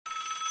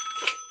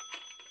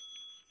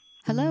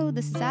Hello,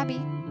 this is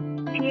Abby.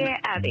 Dear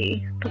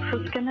Abby, this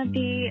is gonna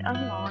be a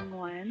long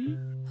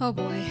one. Oh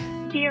boy.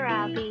 Dear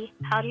Abbey,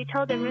 how do you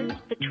tell the difference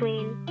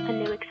between a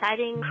new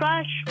exciting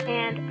crush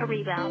and a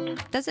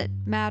rebound? Does it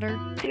matter?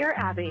 Dear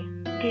Abby.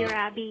 Dear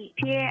Abbey.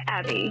 Dear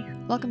Abby.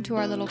 Welcome to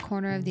our little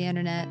corner of the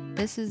internet.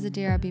 This is the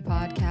Dear Abby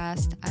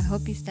podcast. I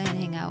hope you stay and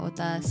hang out with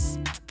us.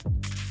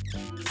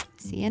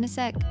 See you in a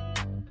sec.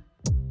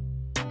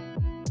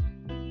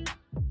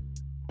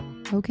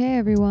 Okay,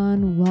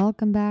 everyone,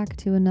 welcome back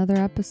to another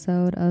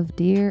episode of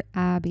Dear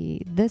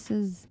Abby. This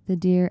is the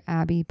Dear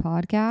Abby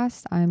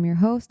podcast. I'm your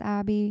host,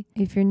 Abby.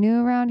 If you're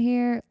new around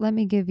here, let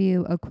me give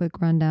you a quick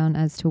rundown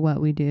as to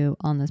what we do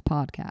on this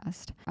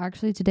podcast.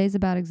 Actually, today's a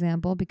bad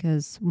example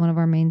because one of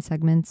our main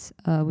segments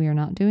we are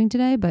not doing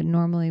today, but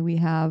normally we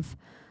have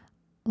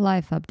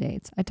life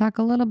updates. I talk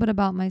a little bit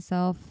about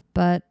myself,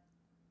 but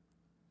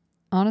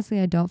honestly,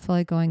 I don't feel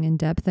like going in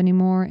depth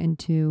anymore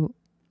into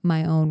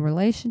my own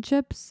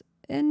relationships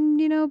and,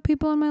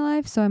 people in my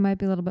life. So I might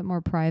be a little bit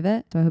more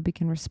private. So I hope you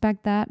can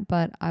respect that.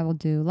 But I will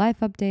do life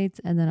updates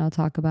and then I'll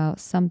talk about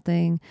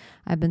something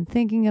I've been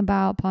thinking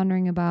about,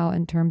 pondering about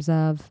in terms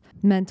of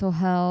mental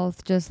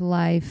health, just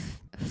life,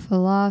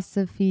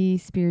 philosophy,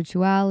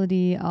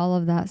 spirituality, all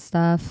of that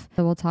stuff.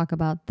 So we'll talk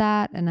about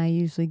that. And I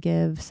usually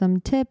give some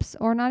tips,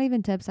 or not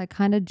even tips. I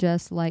kind of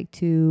just like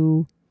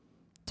to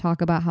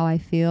talk about how I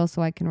feel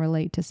so I can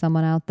relate to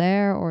someone out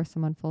there, or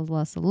someone feels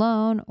less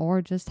alone,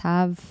 or just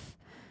have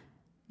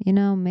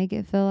make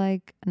it feel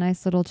like a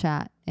nice little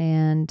chat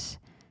and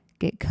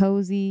get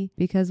cozy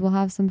because we'll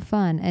have some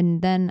fun.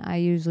 And then I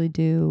usually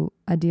do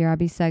a Dear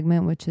Abby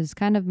segment, which is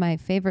kind of my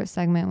favorite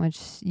segment, which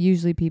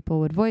usually people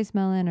would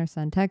voicemail in or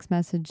send text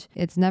message.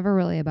 It's never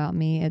really about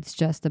me. It's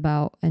just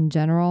about, in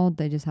general,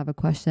 they just have a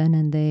question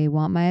and they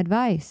want my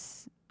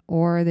advice,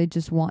 or they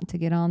just want to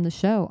get on the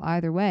show.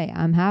 Either way,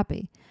 I'm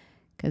happy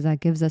because that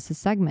gives us a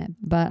segment.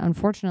 But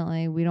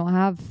unfortunately, we don't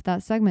have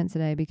that segment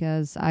today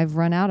because I've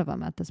run out of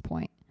them at this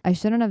point. I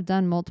shouldn't have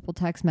done multiple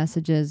text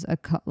messages a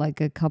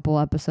couple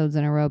episodes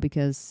in a row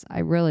because I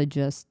really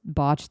just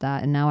botched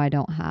that and now I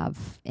don't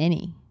have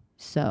any.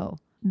 So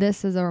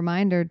this is a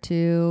reminder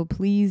to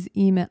please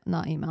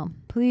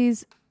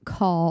please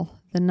call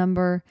the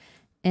number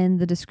in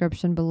the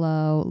description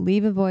below,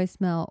 leave a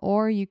voicemail,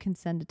 or you can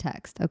send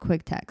a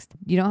quick text.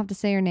 You don't have to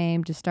say your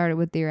name, just start it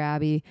with Dear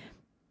Abby.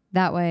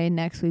 That way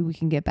next week we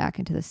can get back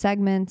into the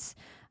segments.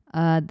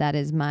 That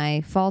is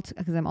my fault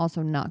because I'm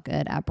also not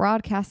good at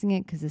broadcasting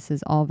it because this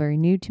is all very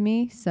new to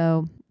me.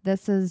 So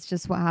this is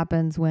just what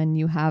happens when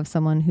you have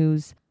someone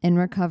who's in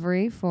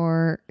recovery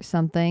for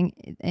something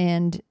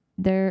and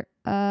they're,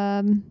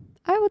 I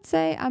would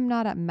say I'm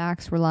not at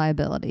max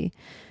reliability,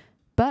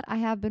 but I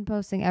have been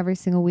posting every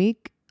single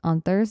week on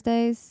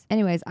Thursdays.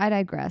 Anyways, I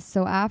digress.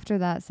 So after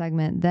that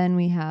segment, then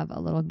we have a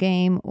little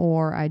game,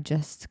 or I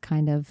just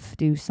kind of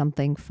do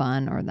something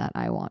fun or that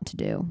I want to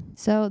do.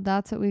 So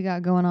that's what we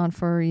got going on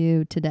for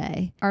you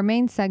today. Our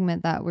main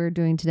segment that we're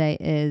doing today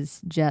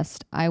is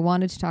I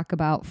wanted to talk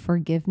about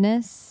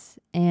forgiveness,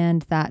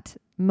 and that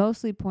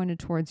mostly pointed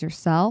towards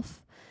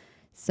yourself.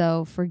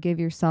 So forgive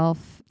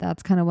yourself.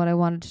 That's kind of what I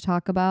wanted to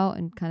talk about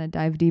and kind of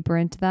dive deeper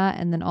into that.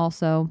 And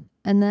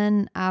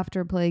then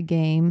after play a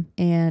game,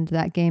 and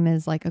that game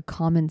is like a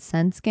common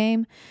sense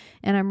game.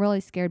 And I'm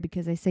really scared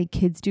because I say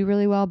kids do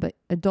really well, but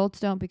adults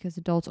don't because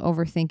adults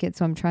overthink it.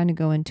 So I'm trying to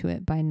go into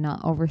it by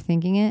not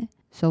overthinking it.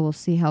 So we'll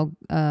see how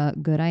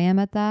good I am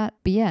at that.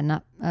 But yeah,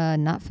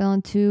 not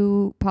feeling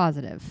too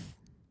positive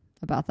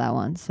about that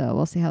one. So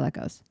we'll see how that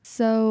goes.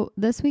 So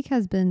this week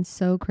has been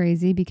so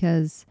crazy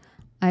because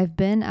I've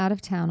been out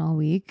of town all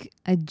week.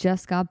 I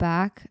just got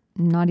back.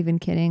 I'm not even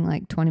kidding,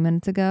 like 20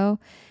 minutes ago.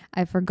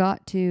 I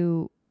forgot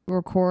to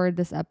record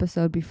this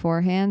episode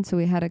beforehand, so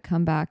we had to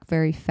come back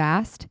very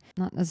fast.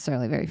 Not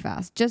necessarily very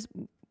fast. Just,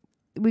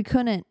 we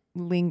couldn't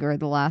linger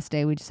the last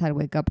day. We just had to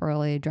wake up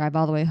early, drive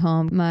all the way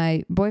home.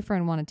 My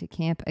boyfriend wanted to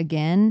camp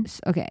again.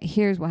 Okay,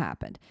 here's what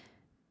happened.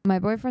 My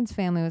boyfriend's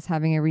family was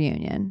having a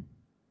reunion.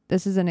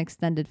 This is an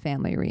extended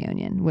family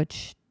reunion,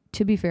 which,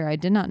 to be fair, I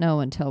did not know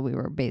until we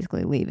were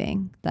basically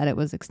leaving that it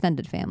was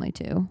extended family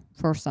too,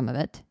 for some of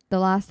it. The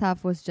last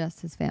half was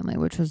just his family,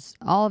 which was,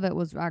 all of it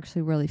was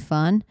actually really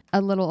fun. A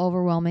little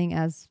overwhelming,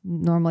 as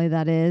normally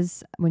that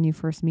is when you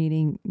first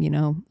meeting,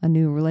 a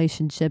new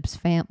relationship's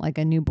like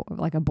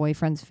a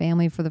boyfriend's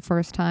family for the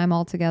first time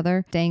all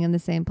together, staying in the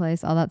same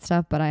place, all that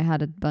stuff. But I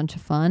had a bunch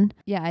of fun.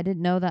 Yeah, I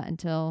didn't know that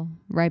until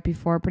right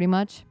before, pretty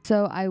much.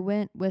 So I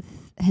went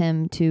with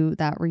him to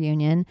that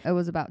reunion. It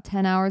was about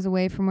 10 hours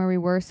away from where we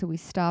were. So we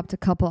stopped a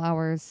couple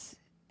hours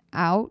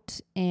out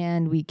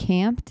and we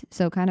camped.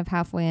 So kind of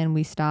halfway in,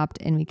 we stopped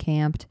and we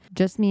camped.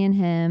 Just me and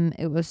him.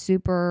 It was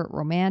super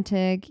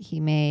romantic. He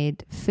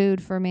made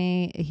food for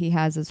me. He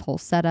has his whole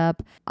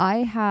setup. I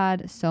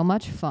had so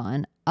much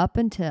fun up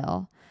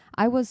until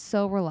I was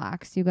so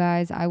relaxed, you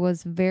guys. I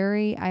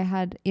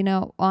had,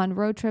 on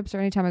road trips or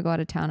anytime I go out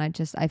of town, I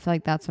feel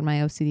like that's when my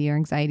OCD or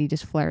anxiety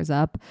just flares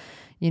up,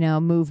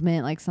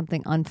 movement, like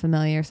something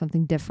unfamiliar,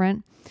 something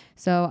different.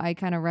 So I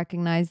kind of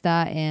recognize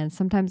that. And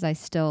sometimes I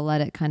still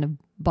let it kind of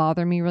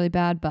bother me really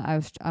bad, but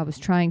I was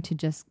trying to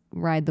just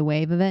ride the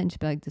wave of it and just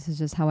be like, this is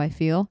just how I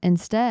feel.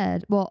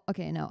 Instead,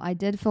 I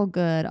did feel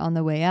good on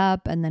the way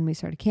up, and then we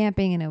started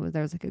camping, and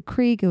there was like a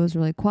creek. It was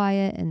really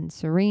quiet and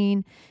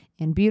serene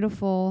and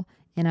beautiful,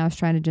 and I was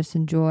trying to just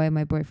enjoy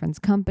my boyfriend's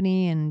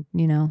company and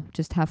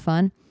just have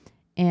fun.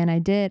 And I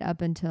did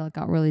up until it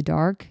got really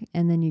dark,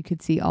 and then you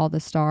could see all the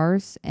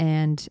stars.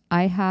 And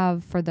I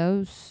have, for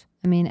those,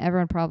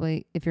 everyone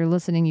probably, if you're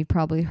listening, you've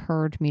probably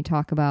heard me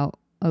talk about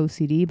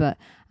OCD, but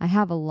I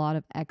have a lot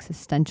of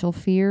existential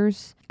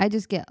fears. I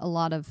just get a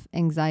lot of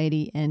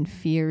anxiety and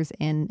fears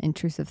and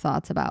intrusive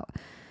thoughts about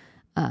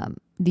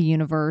the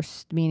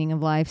universe, the meaning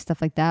of life,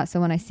 stuff like that. So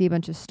when I see a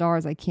bunch of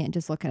stars, I can't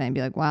just look at it and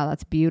be like, wow,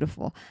 that's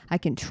beautiful. I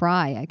can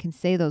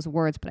say those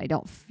words, but I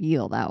don't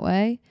feel that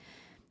way.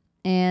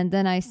 And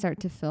then I start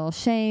to feel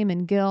shame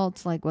and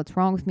guilt, like, what's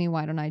wrong with me?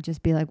 Why don't I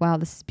just be like, wow,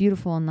 this is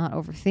beautiful, and not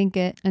overthink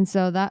it? And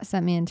so that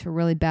sent me into a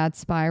really bad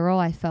spiral.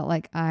 I felt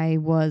like I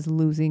was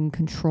losing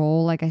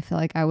control. Like, I feel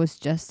like I was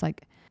just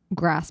like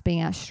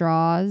grasping at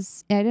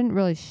straws. I didn't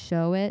really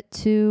show it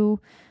to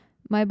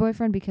my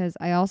boyfriend because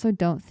I also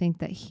don't think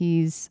that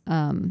he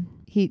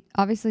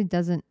obviously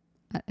doesn't,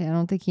 I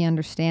don't think he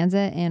understands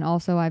it. And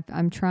also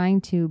I'm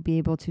trying to be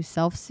able to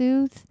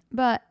self-soothe,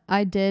 but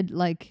I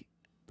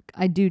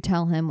do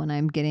tell him when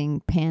I'm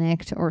getting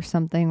panicked or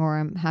something, or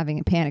I'm having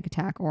a panic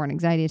attack or an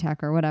anxiety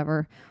attack or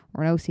whatever,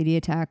 or an OCD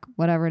attack,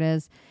 whatever it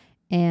is.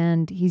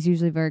 And he's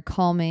usually very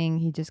calming.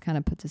 He just kind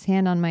of puts his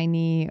hand on my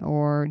knee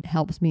or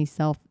helps me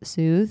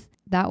self-soothe.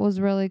 That was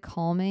really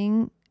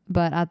calming,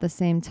 but at the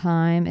same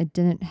time, it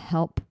didn't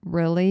help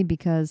really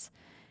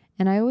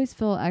and I always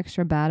feel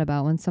extra bad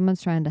about when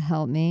someone's trying to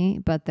help me,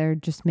 but they're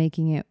just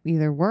making it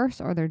either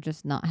worse or they're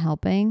just not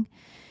helping.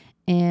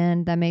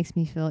 And that makes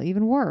me feel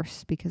even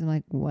worse because I'm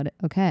like, what?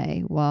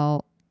 Okay,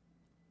 well,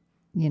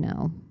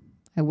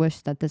 I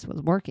wish that this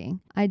was working.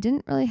 I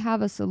didn't really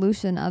have a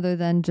solution other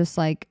than just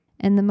like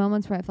in the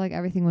moments where I feel like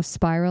everything was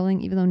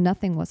spiraling, even though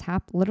nothing was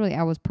happening. Literally,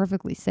 I was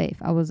perfectly safe.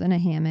 I was in a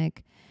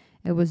hammock.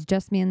 It was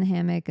just me in the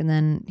hammock, and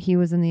then he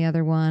was in the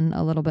other one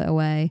a little bit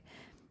away.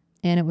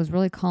 And it was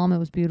really calm. It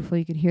was beautiful.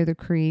 You could hear the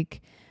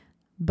creek.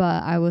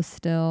 But I was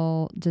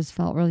still just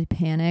felt really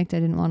panicked. I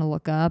didn't want to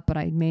look up, but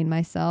I made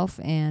myself,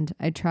 and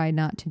I tried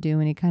not to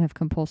do any kind of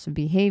compulsive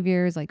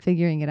behaviors like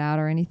figuring it out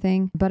or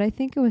anything. But I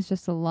think it was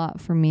just a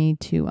lot for me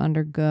to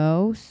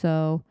undergo.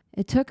 So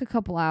it took a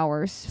couple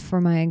hours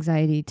for my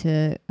anxiety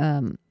to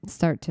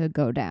start to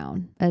go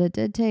down. And it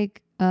did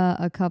take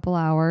a couple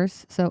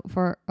hours. So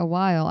for a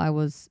while I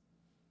was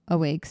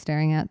awake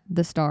staring at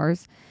the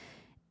stars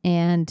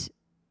and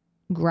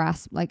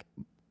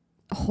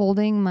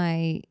holding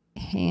my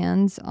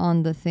hands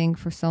on the thing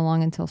for so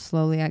long until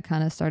slowly I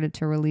kind of started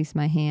to release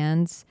my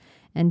hands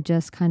and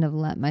just kind of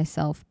let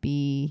myself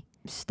be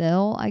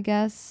still, I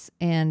guess,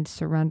 and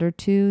surrender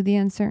to the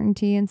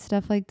uncertainty and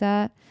stuff like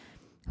that,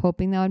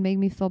 hoping that would make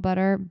me feel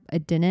better.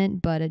 It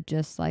didn't, but it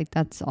just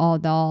that's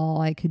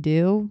all I could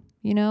do.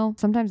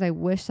 Sometimes I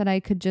wish that I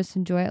could just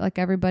enjoy it like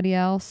everybody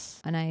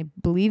else, and I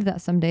believe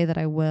that someday that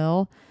I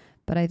will.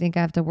 But I think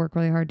I have to work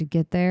really hard to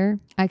get there.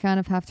 I kind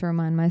of have to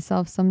remind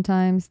myself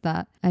sometimes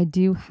that I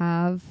do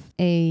have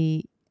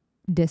a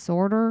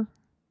disorder,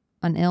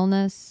 an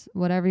illness,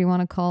 whatever you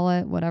want to call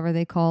it, whatever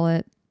they call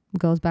it,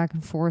 goes back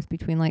and forth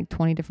between like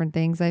 20 different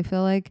things, I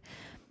feel like.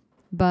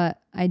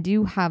 But I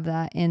do have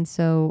that. And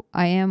so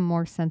I am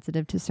more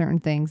sensitive to certain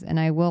things, and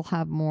I will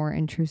have more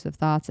intrusive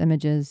thoughts,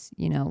 images,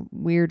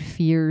 weird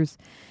fears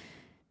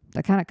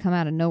that kind of come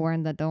out of nowhere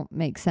and that don't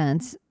make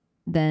sense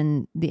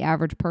than the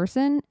average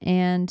person.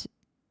 And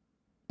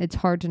it's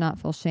hard to not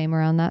feel shame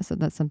around that. So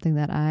that's something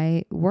that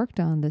I worked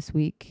on this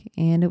week,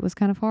 and it was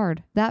kind of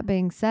hard. That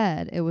being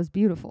said, it was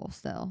beautiful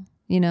still.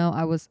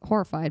 I was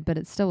horrified, but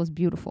it still was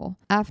beautiful.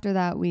 After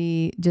that,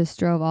 we just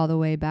drove all the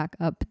way back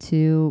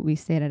we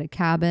stayed at a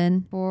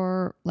cabin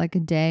for like a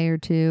day or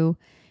two,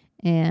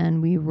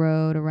 and we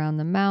rode around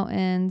the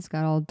mountains,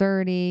 got all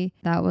dirty.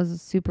 That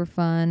was super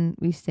fun.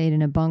 We stayed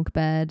in a bunk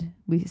bed.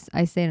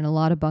 I stayed in a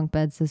lot of bunk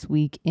beds this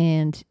week,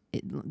 and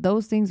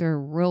those things are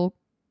real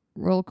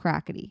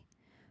crackety,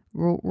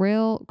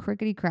 real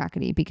crickety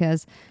crackety,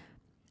 because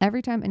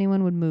every time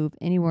anyone would move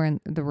anywhere in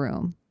the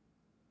room,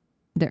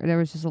 there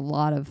was a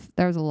lot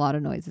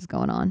of noises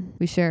going on.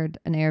 We shared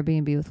an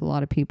Airbnb with a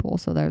lot of people,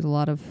 so there's a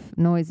lot of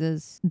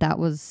noises. That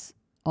was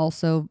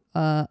also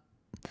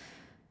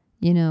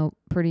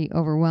pretty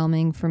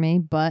overwhelming for me,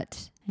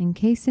 but in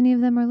case any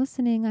of them are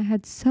listening, I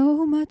had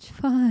so much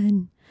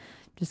fun.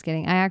 Just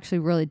kidding. I actually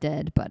really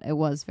did, but it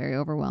was very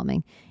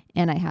overwhelming,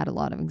 and I had a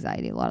lot of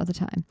anxiety a lot of the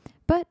time.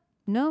 But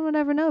no one would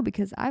ever know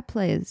because I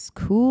play as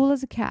cool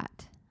as a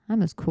cat.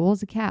 I'm as cool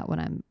as a cat when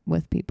I'm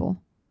with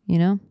people. You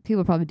know,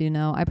 people probably do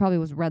know. I probably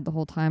was red the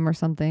whole time or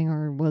something,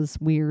 or was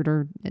weird,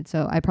 and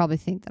so I probably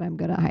think that I'm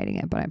good at hiding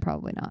it, but I'm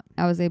probably not.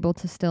 I was able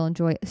to still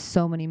enjoy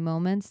so many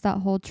moments that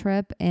whole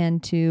trip,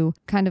 and to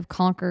kind of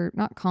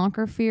not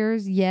conquer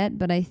fears yet,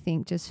 but I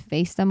think just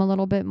face them a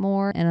little bit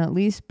more and at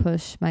least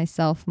push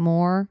myself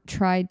more.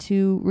 Try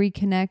to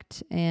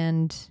reconnect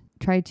and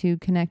try to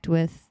connect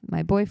with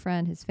my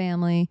boyfriend, his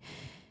family,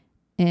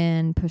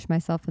 and push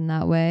myself in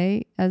that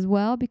way as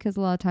well, because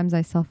a lot of times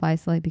I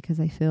self-isolate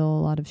because I feel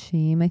a lot of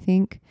shame, I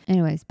think.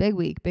 Anyways, big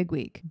week.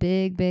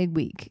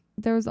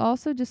 There was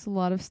also just a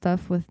lot of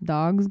stuff with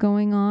dogs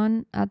going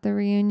on at the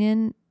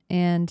reunion,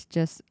 and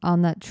just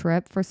on that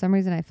trip, for some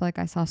reason, I feel like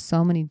I saw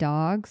so many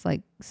dogs,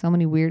 like so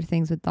many weird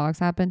things with dogs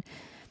happen.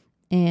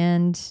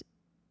 And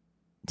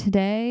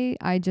today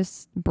I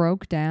just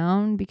broke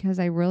down because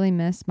I really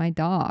miss my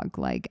dog.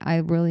 Like I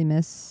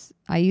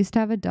used to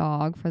have a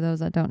dog, for those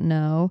that don't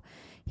know.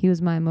 He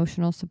was my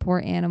emotional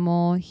support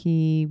animal.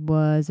 He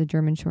was a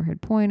German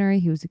Shorthaired Pointer.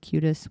 He was the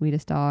cutest,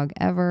 sweetest dog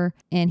ever.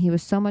 And he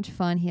was so much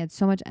fun. He had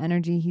so much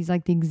energy. He's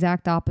like the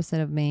exact opposite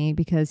of me,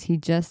 because he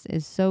just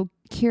is so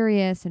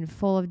curious and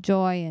full of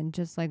joy and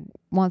just like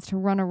wants to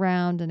run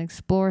around and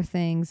explore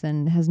things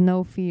and has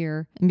no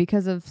fear. And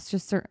because of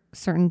just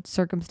certain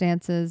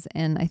circumstances,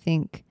 and I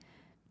think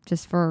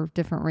just for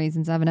different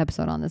reasons, I have an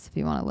episode on this if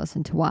you want to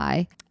listen to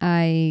why,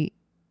 I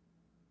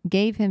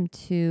gave him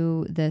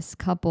to this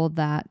couple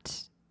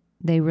that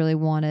they really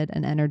wanted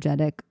an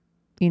energetic,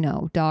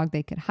 dog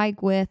they could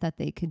hike with, that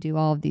they could do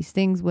all of these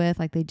things with.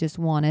 Like they just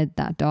wanted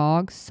that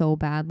dog so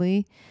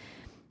badly.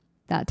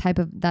 That type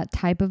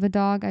of a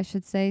dog, I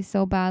should say,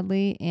 so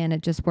badly. And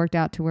it just worked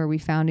out to where we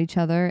found each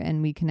other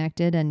and we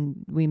connected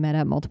and we met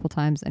up multiple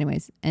times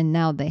anyways. And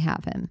now they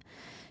have him.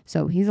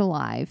 So he's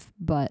alive,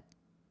 but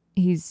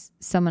he's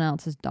someone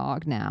else's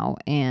dog now.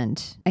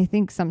 And I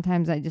think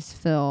sometimes I just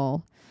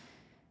feel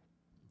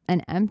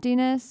an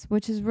emptiness,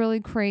 which is really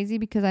crazy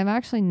because I've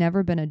actually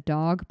never been a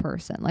dog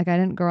person. Like I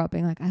didn't grow up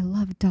being like, I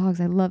love dogs,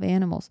 I love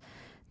animals.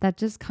 That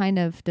just kind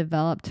of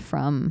developed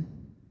from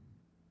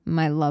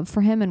my love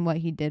for him and what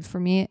he did for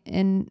me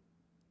in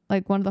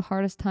like one of the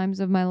hardest times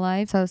of my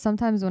life. So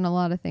sometimes when a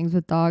lot of things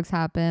with dogs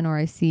happen, or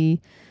I see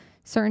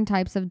certain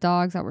types of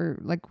dogs that were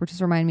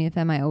just remind me of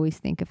him, I always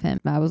think of him.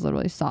 I was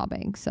literally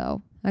sobbing.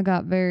 So I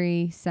got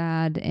very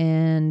sad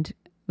and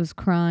was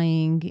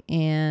crying,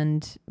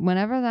 and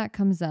whenever that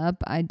comes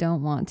up, I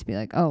don't want to be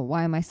like, oh,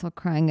 why am I still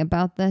crying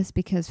about this?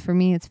 Because for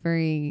me,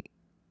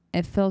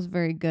 it feels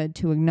very good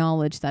to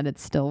acknowledge that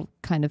it's still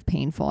kind of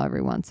painful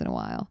every once in a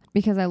while,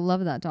 because I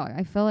love that dog.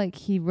 I feel like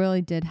he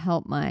really did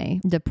help my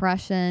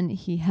depression.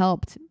 He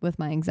helped with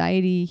my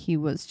anxiety. He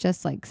was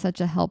just like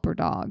such a helper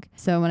dog.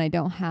 So when I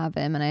don't have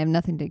him and I have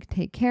nothing to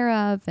take care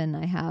of, and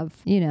I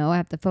have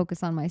to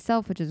focus on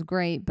myself, which is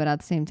great. But at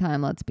the same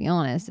time, let's be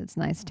honest, it's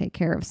nice to take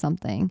care of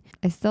something.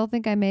 I still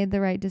think I made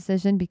the right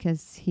decision,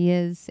 because he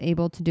is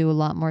able to do a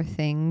lot more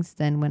things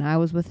than when I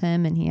was with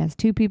him. And he has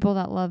 2 people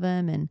that love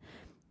him, and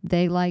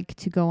they like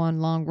to go on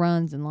long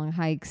runs and long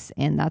hikes,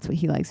 and that's what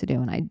he likes to do.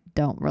 And I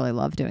don't really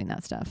love doing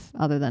that stuff,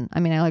 other than, I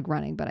like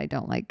running, but I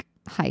don't like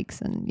hikes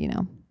and,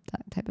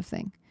 that type of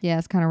thing. Yeah,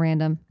 it's kind of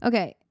random.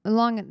 Okay,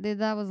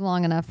 that was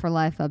long enough for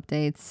life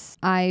updates.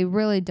 I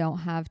really don't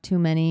have too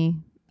many.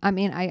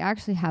 I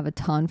actually have a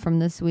ton from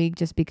this week,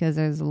 just because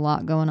there's a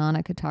lot going on.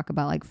 I could talk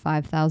about like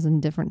 5,000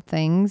 different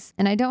things.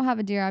 And I don't have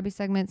a Dear Abby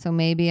segment, so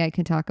maybe I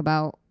could talk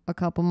about a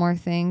couple more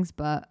things,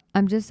 but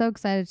I'm just so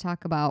excited to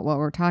talk about what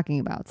we're talking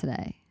about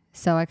today.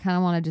 So I kind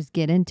of want to just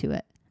get into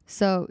it.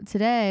 So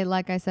today,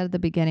 like I said at the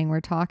beginning, we're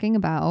talking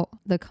about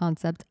the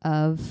concept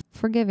of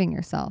forgiving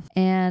yourself.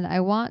 And I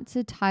want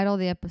to title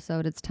the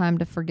episode, It's Time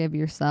to Forgive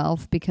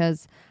Yourself,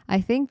 because I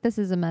think this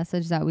is a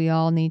message that we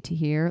all need to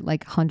hear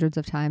like hundreds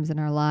of times in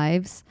our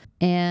lives.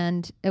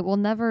 And it will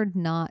never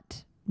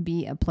not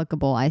be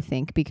applicable, I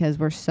think, because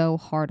we're so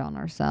hard on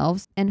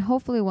ourselves. And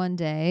hopefully one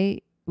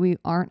day we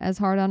aren't as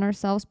hard on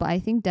ourselves. But I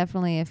think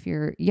definitely if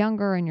you're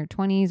younger, in your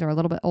 20s or a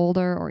little bit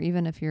older, or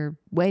even if you're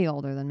way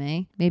older than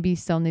me, maybe you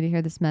still need to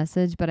hear this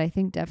message. But I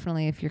think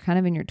definitely if you're kind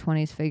of in your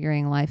 20s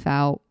figuring life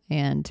out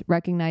and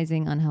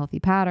recognizing unhealthy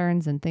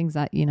patterns and things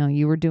that,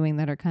 you were doing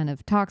that are kind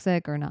of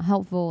toxic or not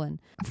helpful. And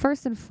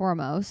first and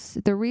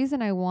foremost, the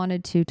reason I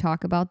wanted to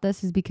talk about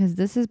this is because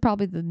this is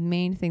probably the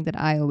main thing that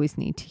I always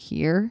need to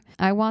hear.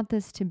 I want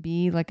this to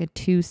be like a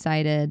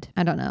two-sided,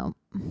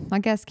 I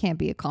guess can't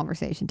be a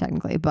conversation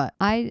technically, but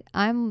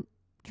I'm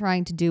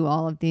trying to do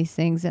all of these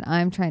things and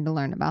I'm trying to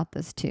learn about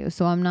this too.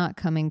 So I'm not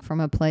coming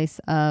from a place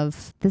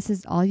of this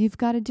is all you've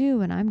got to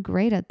do and I'm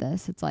great at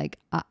this. It's like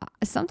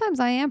sometimes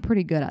I am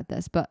pretty good at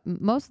this, but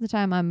most of the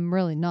time I'm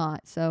really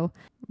not. So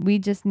we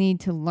just need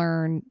to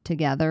learn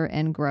together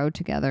and grow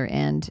together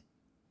and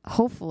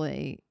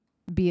hopefully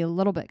be a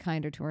little bit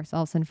kinder to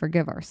ourselves and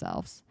forgive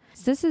ourselves.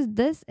 So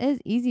this is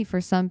easy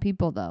for some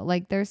people though.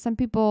 Like there's some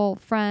people,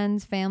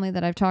 friends, family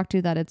that I've talked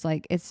to that it's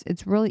like it's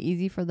really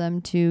easy for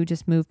them to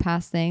just move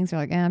past things. They're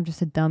like, I'm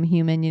just a dumb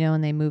human,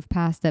 and they move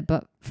past it.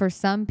 But for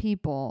some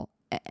people,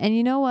 and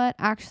you know what,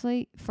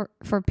 actually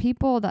for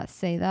people that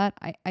say that,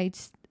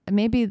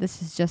 maybe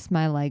this is just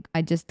my like,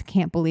 I just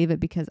can't believe it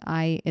because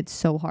it's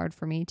so hard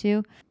for me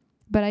to.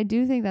 But I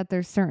do think that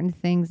there's certain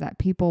things that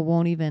people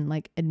won't even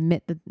like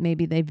admit that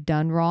maybe they've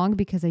done wrong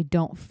because they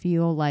don't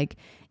feel like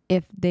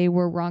if they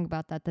were wrong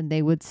about that, then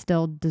they would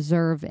still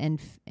deserve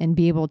and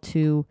be able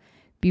to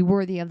be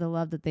worthy of the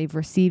love that they've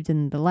received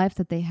in the life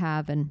that they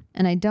have. And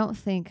I don't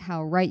think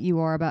how right you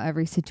are about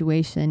every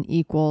situation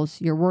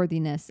equals your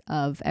worthiness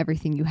of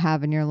everything you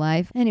have in your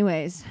life.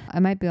 Anyways,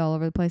 I might be all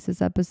over the place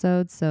this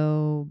episode,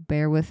 so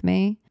bear with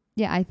me.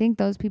 Yeah, I think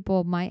those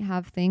people might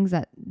have things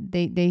that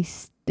they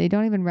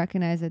don't even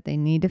recognize that they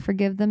need to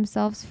forgive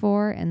themselves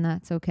for, and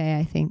that's okay.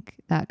 I think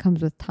that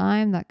comes with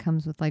time. That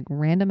comes with like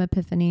random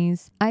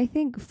epiphanies. I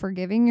think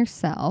forgiving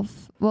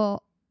yourself,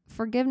 well,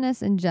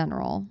 forgiveness in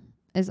general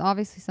is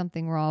obviously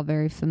something we're all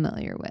very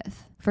familiar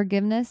with.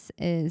 Forgiveness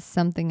is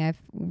something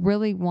I've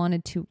really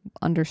wanted to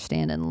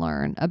understand and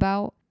learn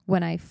about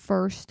when I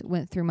first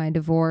went through my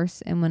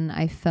divorce and when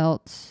I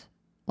felt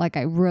like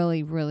I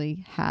really,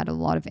 really had a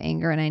lot of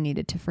anger and I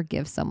needed to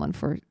forgive someone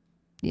for,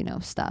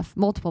 stuff,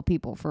 multiple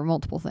people for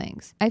multiple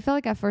things. I felt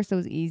like at first it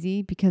was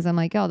easy because I'm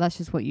like, oh, that's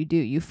just what you do.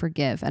 You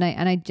forgive. And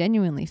I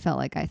genuinely felt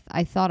like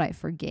I thought I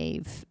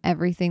forgave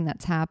everything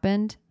that's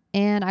happened.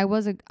 And I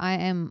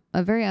am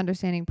a very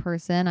understanding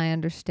person. I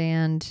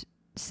understand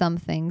some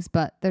things,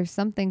 but there's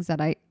some things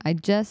that I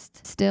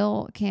just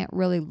still can't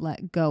really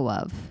let go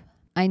of.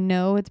 I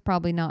know it's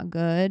probably not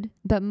good,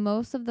 but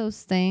most of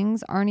those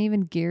things aren't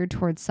even geared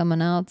towards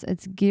someone else.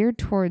 It's geared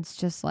towards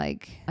just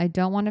like, I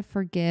don't want to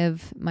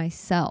forgive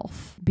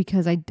myself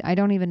because I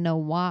don't even know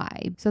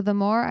why. So the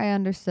more I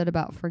understood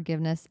about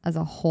forgiveness as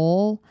a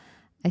whole,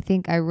 I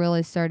think I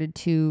really started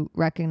to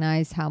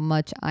recognize how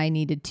much I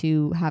needed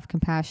to have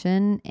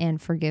compassion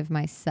and forgive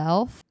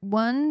myself.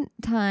 One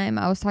time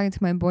I was talking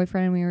to my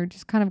boyfriend and we were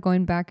just kind of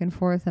going back and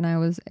forth and I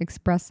was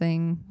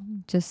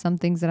expressing just some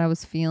things that I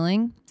was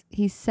feeling.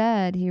 He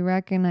said he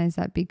recognized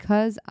that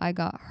because I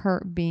got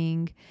hurt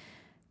being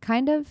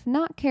kind of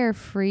not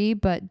carefree,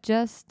 but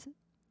just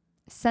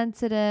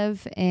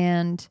sensitive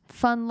and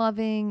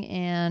fun-loving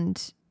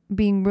and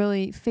being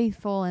really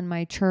faithful in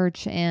my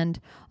church and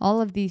all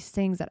of these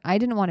things, that I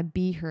didn't want to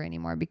be her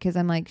anymore because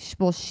I'm like,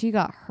 well, she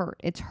got hurt.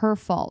 It's her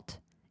fault.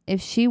 If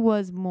she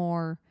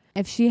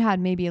had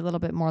maybe a little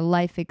bit more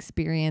life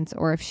experience,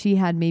 or if she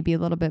had maybe a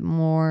little bit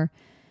more,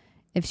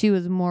 if she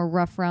was more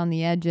rough around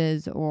the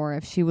edges, or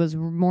if she was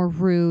more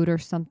rude or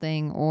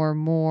something, or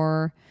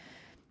more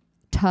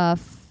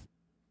tough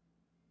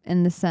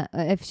in the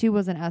if she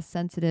wasn't as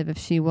sensitive, if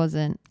she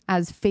wasn't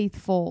as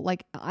faithful,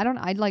 like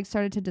I like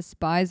started to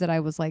despise that I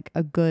was like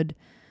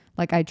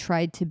I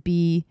tried to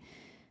be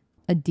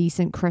a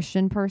decent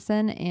Christian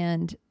person.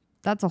 And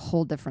that's a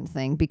whole different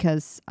thing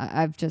because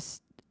I've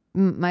just,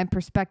 my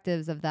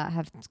perspectives of that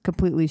have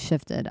completely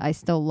shifted.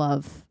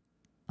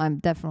 I'm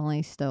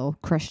definitely still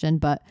Christian,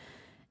 but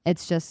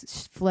it's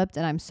just flipped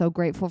and I'm so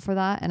grateful for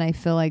that. And I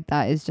feel like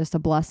that is just a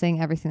blessing,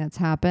 everything that's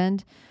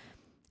happened.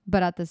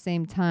 But at the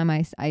same time,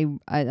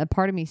 a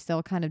part of me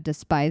still kind of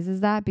despises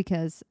that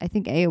because I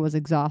think it was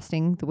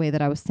exhausting the way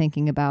that I was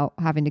thinking about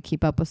having to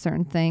keep up with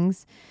certain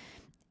things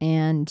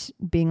and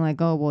being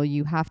like, oh, well,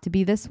 you have to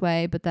be this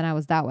way. But then I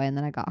was that way and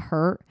then I got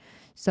hurt.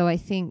 So I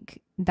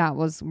think that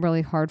was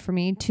really hard for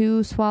me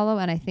to swallow.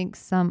 And I think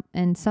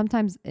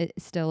sometimes it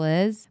still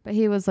is. But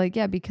he was like,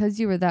 yeah, because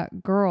you were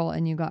that girl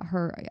and you got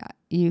hurt,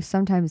 you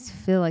sometimes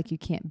feel like you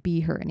can't be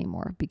her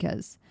anymore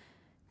because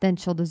then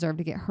she'll deserve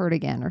to get hurt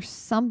again or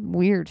some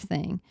weird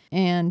thing.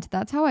 And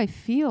that's how I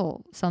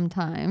feel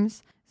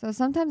sometimes. So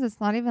sometimes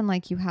it's not even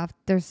like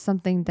there's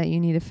something that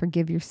you need to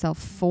forgive yourself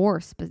for.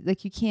 But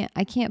like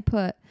I can't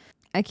put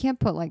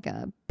like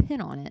a pin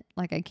on it.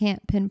 Like I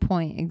can't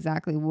pinpoint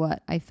exactly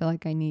what I feel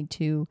like I need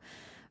to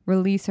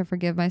release or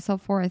forgive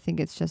myself for. I think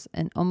it's just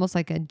almost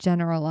like a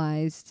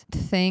generalized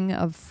thing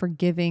of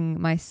forgiving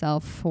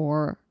myself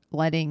for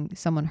letting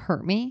someone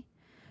hurt me,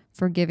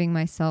 forgiving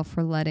myself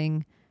for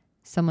letting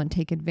someone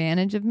take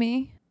advantage of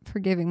me,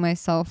 forgiving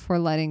myself for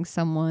letting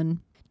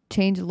someone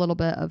change a little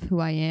bit of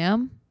who I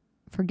am,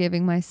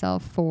 forgiving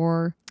myself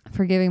for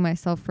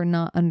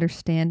not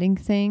understanding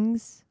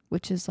things,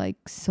 which is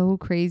like so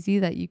crazy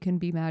that you can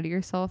be mad at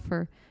yourself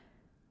for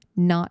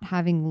not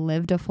having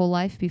lived a full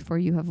life before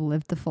you have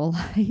lived the full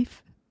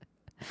life.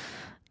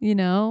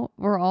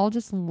 We're all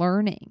just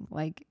learning.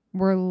 Like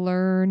we're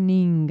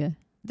learning.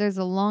 There's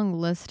a long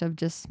list of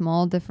just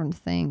small different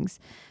things,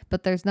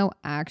 but there's no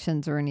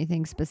actions or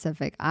anything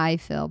specific I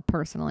feel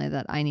personally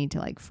that I need to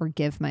like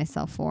forgive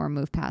myself for or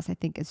move past. I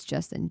think it's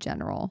just in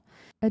general.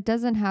 It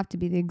doesn't have to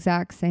be the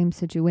exact same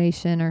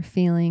situation or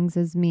feelings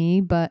as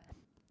me, but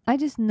I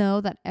just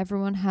know that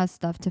everyone has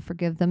stuff to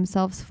forgive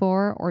themselves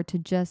for or to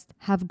just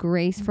have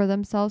grace for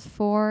themselves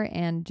for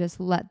and just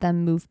let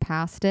them move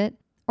past it.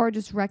 Or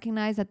just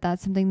recognize that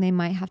that's something they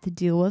might have to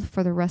deal with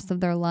for the rest of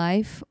their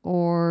life,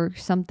 or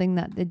something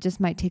that it just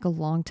might take a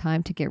long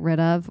time to get rid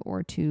of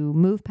or to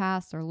move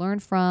past or learn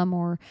from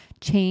or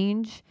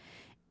change.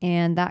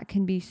 And that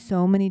can be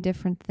so many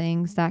different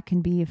things. That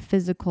can be a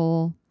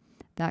physical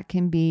That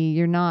can be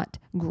you're not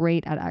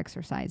great at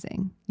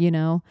exercising, you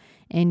know,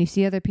 and you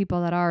see other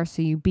people that are,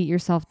 so you beat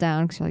yourself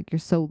down because you're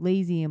so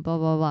lazy and blah,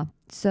 blah, blah.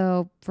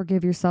 So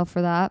forgive yourself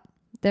for that.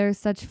 There's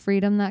such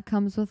freedom that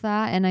comes with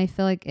that. And I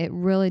feel like it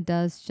really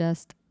does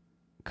just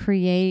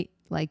create,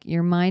 like,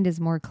 your mind is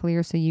more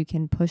clear so you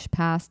can push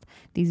past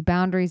these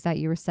boundaries that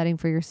you were setting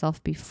for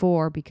yourself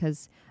before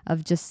because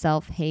of just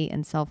self-hate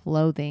and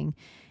self-loathing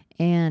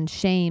and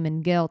shame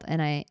and guilt.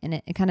 And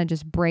it kind of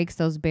just breaks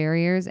those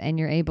barriers, and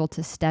you're able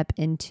to step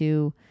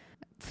into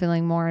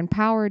feeling more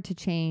empowered to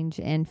change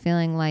and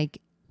feeling like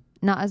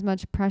not as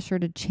much pressure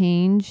to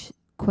change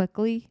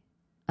quickly.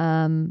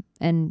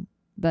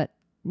 But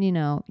you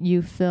know,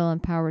 you feel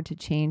empowered to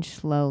change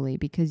slowly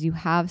because you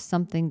have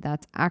something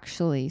that's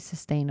actually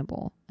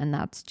sustainable. And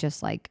that's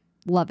just like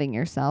loving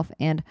yourself.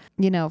 And,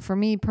 you know, for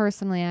me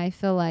personally, I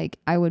feel like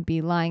I would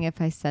be lying if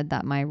I said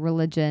that my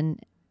religion,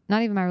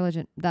 not even my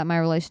religion, that my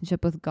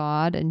relationship with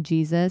God and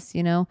Jesus,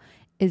 you know,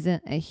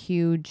 isn't a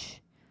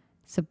huge,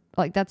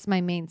 like, that's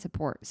my main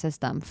support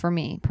system for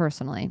me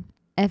personally.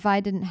 If I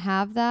didn't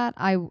have that,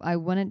 I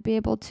wouldn't be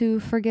able to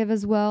forgive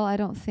as well, I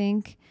don't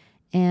think,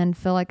 and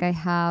feel like I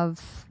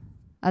have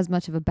as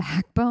much of a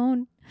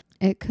backbone.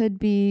 It could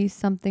be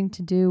something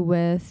to do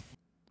with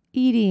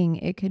eating.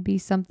 It could be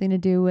something to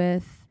do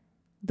with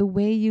the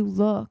way you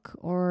look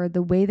or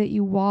the way that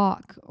you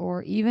walk,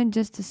 or even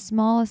just the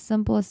smallest,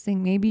 simplest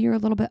thing. Maybe you're a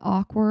little bit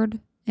awkward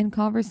in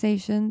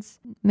conversations.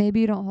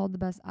 Maybe you don't hold the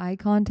best eye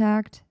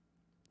contact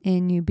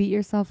and you beat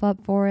yourself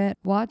up for it.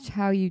 Watch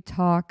how you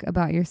talk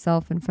about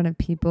yourself in front of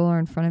people or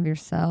in front of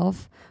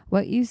yourself.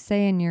 What you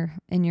say in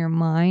your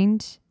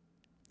mind,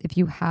 if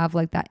you have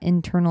like that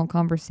internal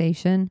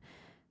conversation,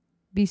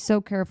 be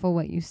so careful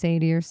what you say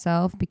to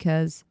yourself,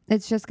 because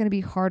it's just going to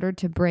be harder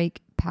to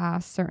break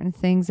past certain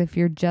things if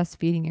you're just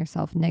feeding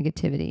yourself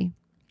negativity.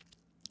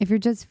 If you're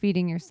just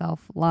feeding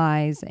yourself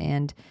lies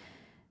and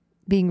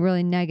being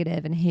really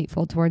negative and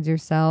hateful towards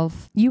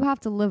yourself, you have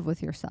to live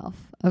with yourself,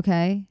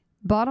 okay?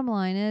 Bottom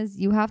line is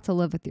you have to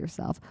live with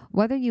yourself.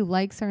 Whether you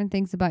like certain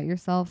things about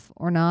yourself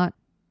or not,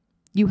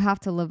 you have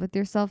to live with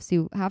yourself, so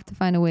you have to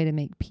find a way to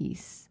make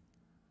peace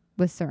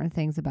with certain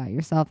things about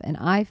yourself. And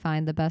I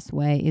find the best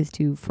way is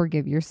to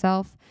forgive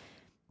yourself.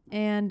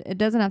 And it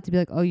doesn't have to be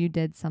like, oh, you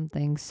did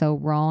something so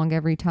wrong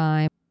every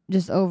time.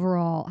 Just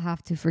overall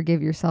have to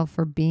forgive yourself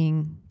for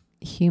being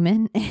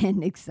human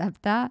and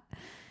accept that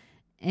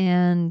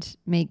and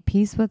make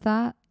peace with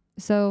that.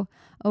 So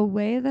a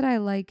way that I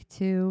like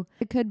to,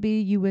 it could be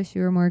you wish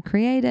you were more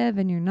creative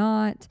and you're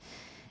not.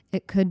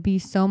 It could be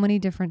so many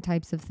different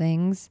types of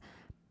things.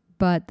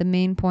 But the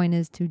main point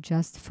is to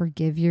just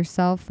forgive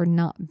yourself for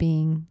not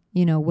being,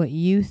 you know, what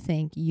you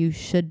think you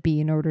should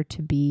be in order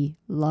to be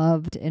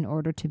loved, in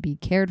order to be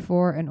cared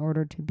for, in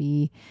order to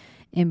be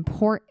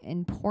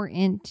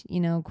important, you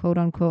know, quote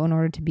unquote, in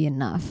order to be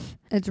enough.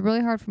 It's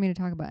really hard for me to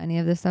talk about any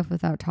of this stuff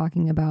without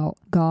talking about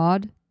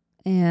God.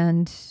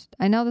 And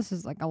I know this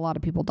is like a lot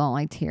of people don't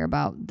like to hear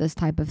about this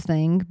type of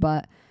thing,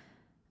 but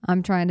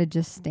I'm trying to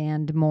just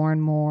stand more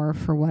and more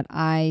for what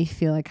I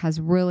feel like has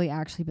really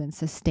actually been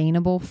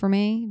sustainable for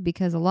me,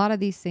 because a lot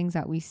of these things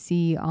that we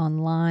see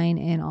online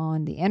and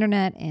on the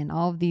internet and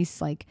all of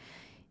these, like,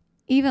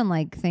 even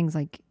like things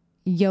like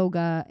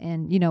yoga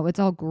and, you know, it's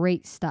all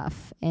great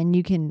stuff and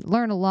you can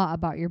learn a lot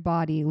about your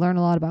body, learn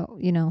a lot about,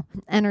 you know,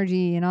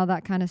 energy and all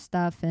that kind of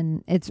stuff.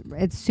 And it's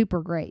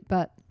super great.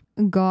 But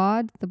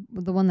God,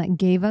 the one that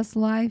gave us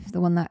life, the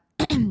one that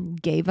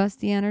gave us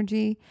the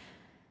energy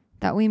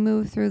that we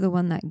move through, the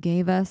one that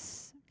gave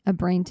us a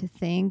brain to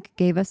think,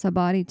 gave us a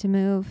body to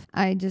move,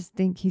 I just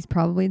think he's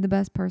probably the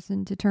best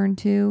person to turn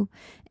to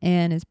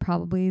and is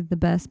probably the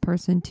best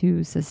person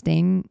to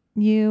sustain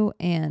you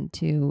and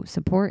to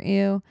support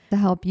you, to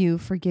help you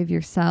forgive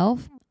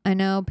yourself. I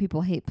know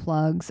people hate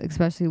plugs,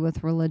 especially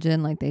with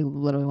religion. Like, they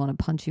literally want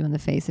to punch you in the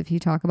face if you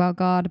talk about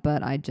God,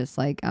 but I just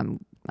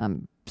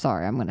I'm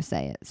sorry, I'm going to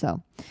say it.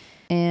 So,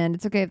 and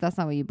it's okay if that's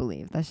not what you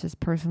believe. That's just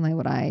personally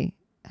what I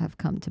have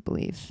come to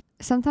believe.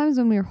 Sometimes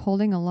when we're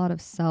holding a lot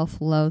of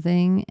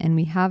self-loathing and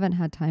we haven't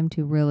had time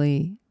to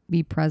really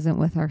be present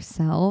with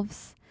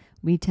ourselves,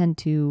 we tend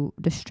to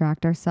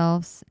distract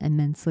ourselves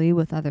immensely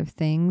with other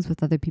things,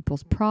 with other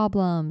people's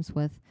problems,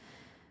 with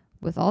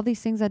all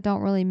these things that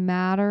don't really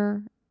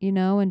matter, you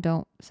know, and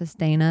don't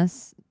sustain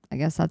us. I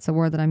guess that's a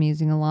word that I'm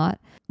using a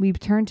lot. We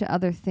turn to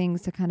other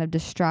things to kind of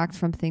distract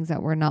from things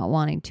that we're not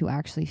wanting to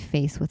actually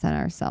face within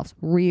ourselves,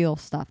 real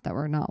stuff that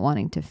we're not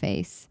wanting to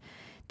face.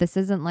 This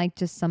isn't like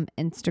just some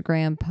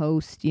Instagram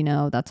post, you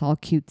know, that's all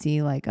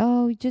cutesy, like,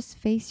 oh, just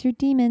face your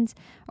demons,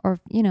 or,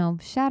 you know,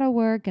 shadow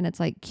work, and it's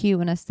like cute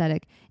and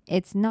aesthetic.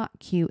 It's not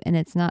cute and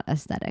it's not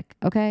aesthetic.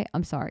 Okay.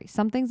 I'm sorry.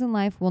 Some things in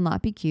life will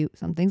not be cute.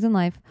 Some things in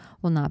life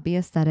will not be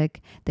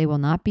aesthetic. They will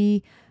not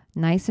be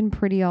nice and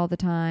pretty all the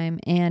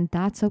time. And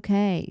that's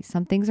okay.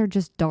 Some things are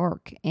just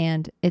dark,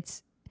 and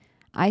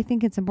I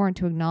think it's important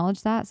to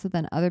acknowledge that, so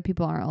then other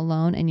people aren't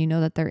alone and you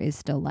know that there is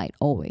still light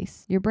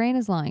always. Your brain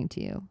is lying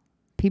to you.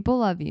 People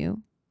love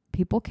you.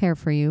 People care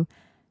for you.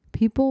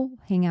 People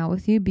hang out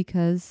with you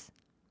because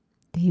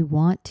they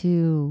want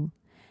to.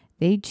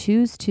 They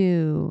choose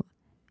to.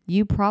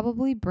 You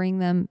probably bring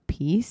them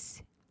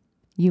peace.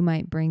 You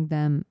might bring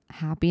them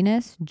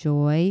happiness,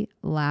 joy,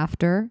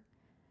 laughter,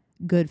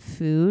 good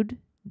food.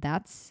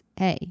 That's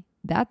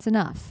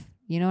enough.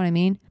 You know what I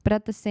mean? But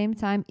at the same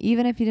time,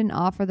 even if you didn't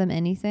offer them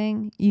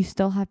anything, you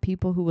still have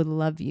people who would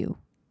love you,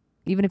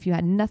 even if you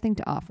had nothing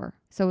to offer.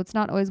 So it's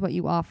not always what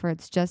you offer.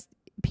 It's just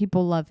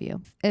people love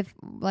you. If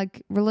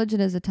like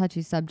religion is a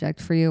touchy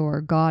subject for you,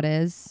 or God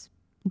is,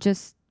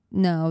 just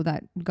know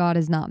that God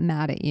is not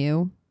mad at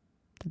you.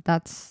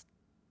 That's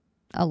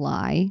a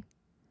lie.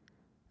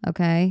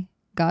 Okay?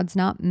 God's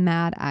not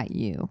mad at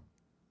you.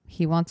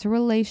 He wants a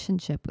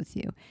relationship with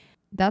you.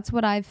 That's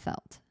what I've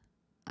felt.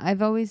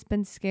 I've always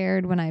been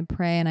scared when I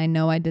pray and I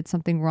know I did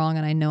something wrong,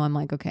 and I know I'm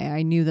like, okay,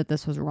 I knew that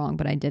this was wrong,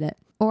 but I did it.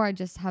 Or I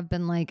just have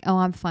been like, oh,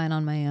 I'm fine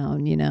on my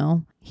own, you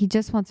know? He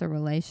just wants a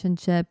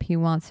relationship. He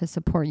wants to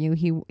support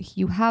you.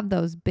 You have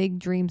those big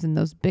dreams and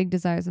those big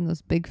desires and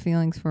those big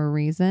feelings for a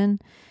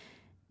reason,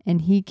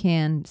 and he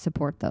can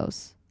support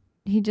those.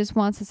 He just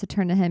wants us to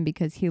turn to him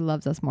because he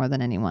loves us more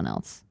than anyone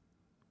else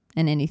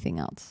and anything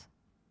else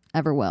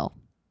ever will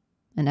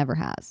and ever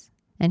has.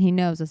 And he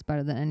knows us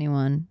better than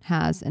anyone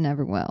has and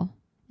ever will.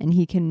 And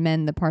he can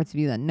mend the parts of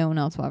you that no one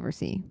else will ever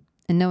see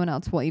and no one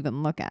else will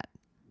even look at.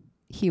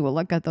 He will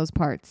look at those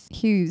parts.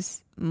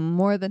 He's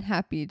more than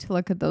happy to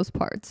look at those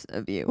parts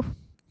of you.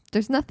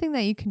 There's nothing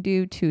that you can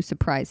do to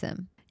surprise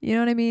him. You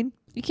know what I mean?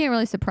 You can't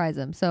really surprise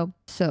him. So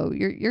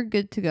you're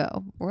good to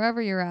go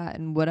wherever you're at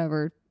and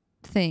whatever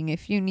thing.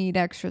 If you need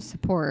extra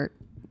support,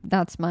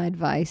 that's my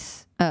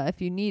advice.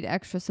 If you need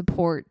extra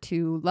support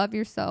to love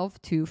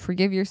yourself, to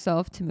forgive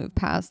yourself, to move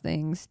past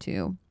things,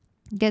 to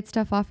get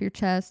stuff off your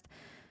chest,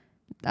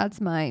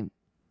 that's my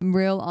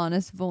real,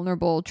 honest,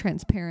 vulnerable,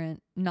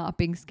 transparent, not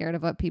being scared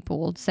of what people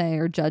will say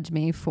or judge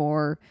me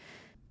for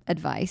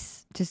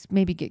advice. Just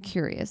maybe get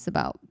curious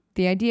about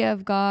the idea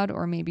of God,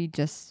 or maybe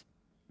just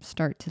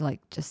start to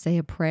just say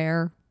a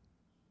prayer,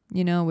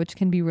 which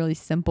can be really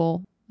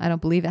simple. I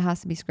don't believe it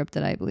has to be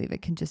scripted. I believe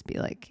it can just be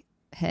like,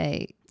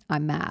 hey,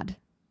 I'm mad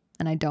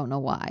and I don't know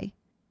why.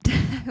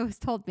 I was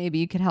told maybe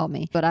you could help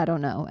me, but I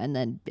don't know. And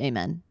then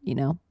amen,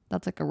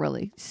 That's like a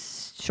really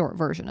short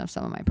version of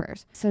some of my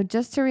prayers. So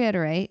just to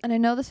reiterate, and I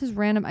know this is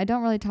random, I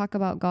don't really talk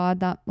about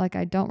God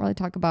I don't really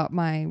talk about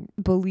my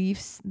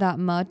beliefs that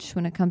much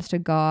when it comes to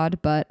God,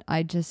 but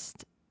I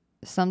just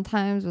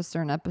sometimes with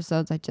certain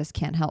episodes, I just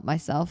can't help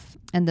myself.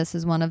 And this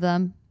is one of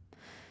them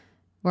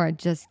where I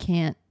just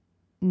can't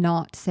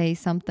not say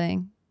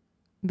something,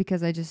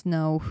 because I just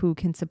know who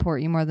can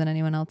support you more than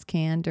anyone else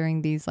can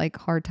during these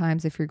hard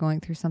times if you're going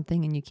through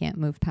something and you can't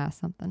move past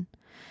something.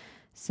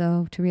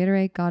 So to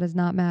reiterate, God is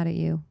not mad at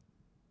you.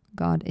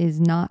 God is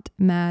not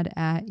mad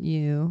at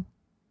you,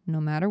 no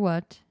matter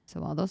what.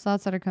 So all those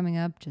thoughts that are coming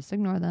up, just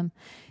ignore them.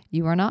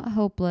 You are not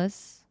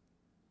hopeless.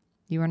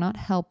 You are not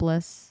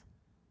helpless.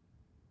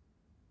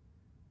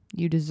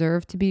 You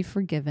deserve to be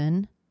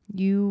forgiven.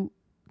 You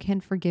can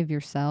forgive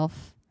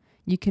yourself.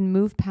 You can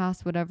move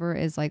past whatever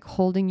is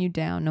holding you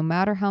down. No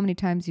matter how many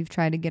times you've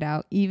tried to get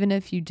out, even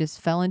if you just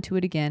fell into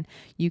it again,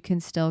 you can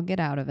still get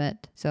out of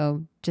it.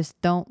 So just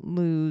don't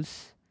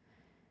lose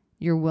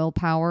your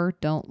willpower.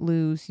 Don't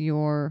lose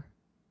your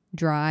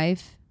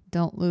drive.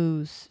 Don't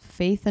lose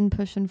faith in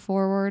pushing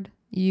forward.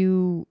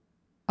 You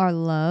are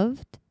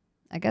loved.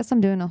 I guess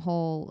I'm doing a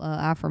whole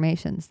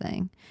affirmations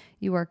thing.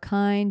 You are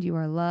kind. You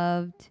are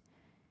loved.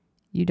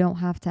 You don't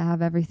have to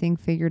have everything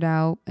figured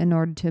out in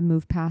order to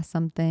move past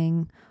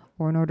something,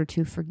 or in order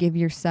to forgive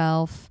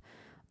yourself,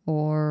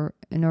 or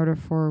in order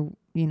for,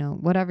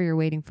 whatever you're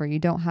waiting for. You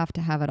don't have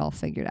to have it all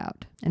figured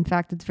out. In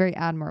fact, it's very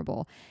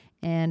admirable.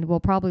 And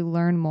we'll probably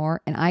learn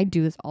more. And I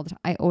do this all the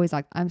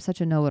time. I'm such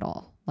a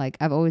know-it-all.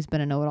 I've always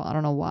been a know-it-all. I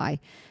don't know why.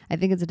 I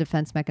think it's a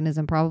defense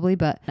mechanism probably,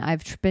 but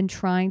I've been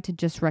trying to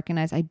just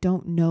recognize I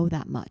don't know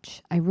that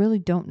much. I really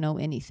don't know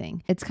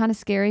anything. It's kind of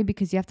scary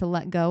because you have to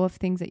let go of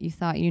things that you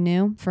thought you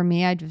knew. For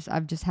me,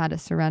 I've just had to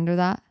surrender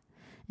that.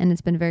 And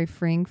it's been very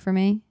freeing for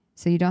me.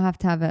 So you don't have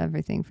to have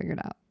everything figured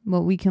out.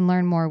 Well, we can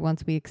learn more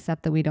once we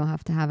accept that we don't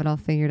have to have it all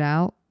figured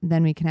out.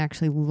 Then we can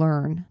actually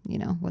learn,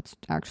 what's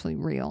actually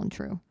real and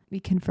true. We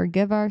can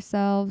forgive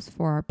ourselves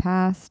for our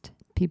past.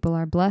 People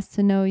are blessed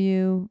to know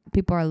you.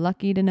 People are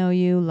lucky to know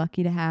you,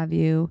 lucky to have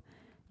you.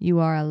 You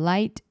are a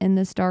light in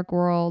this dark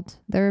world.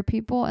 There are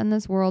people in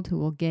this world who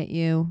will get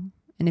you.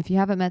 And if you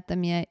haven't met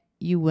them yet,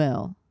 you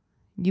will.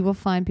 You will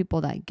find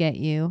people that get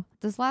you.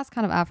 This last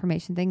kind of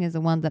affirmation thing is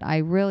the one that I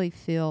really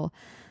feel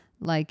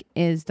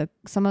is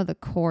some of the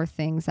core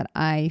things that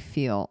I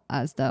feel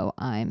as though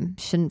I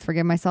shouldn't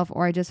forgive myself,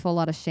 or I just feel a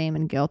lot of shame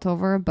and guilt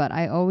over. But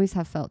I always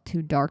have felt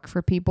too dark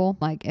for people.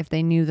 If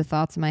they knew the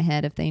thoughts in my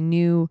head, if they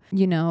knew,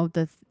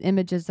 the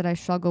images that I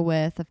struggle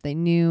with, if they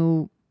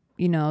knew,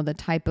 the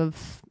type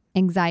of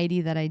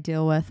anxiety that I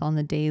deal with on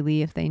the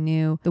daily, if they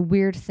knew the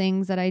weird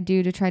things that I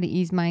do to try to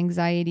ease my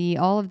anxiety,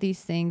 all of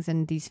these things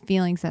and these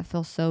feelings that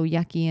feel so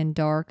yucky and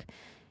dark,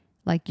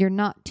 you're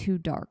not too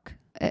dark.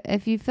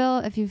 If you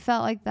felt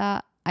like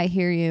that, I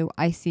hear you.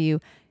 I see you.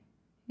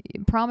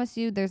 Promise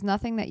you, there's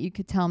nothing that you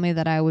could tell me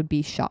that I would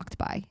be shocked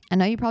by. I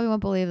know you probably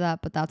won't believe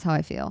that, but that's how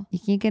I feel. You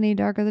can't get any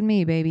darker than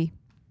me, baby.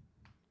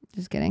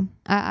 Just kidding.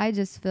 I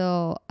just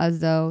feel as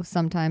though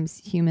sometimes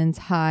humans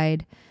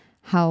hide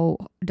how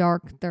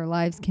dark their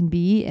lives can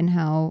be and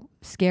how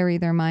scary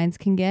their minds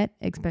can get,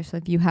 especially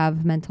if you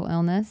have mental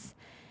illness.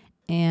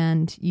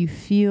 And you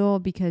feel,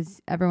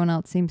 because everyone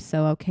else seems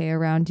so okay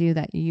around you,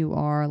 that you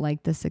are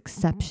like this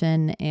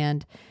exception,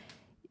 and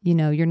you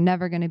know, you're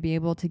never going to be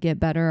able to get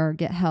better or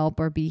get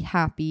help or be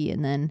happy.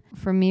 And then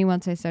for me,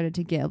 once I started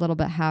to get a little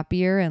bit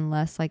happier and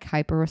less like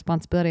hyper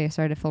responsibility, I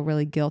started to feel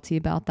really guilty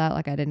about that.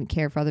 Like I didn't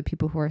care for other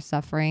people who are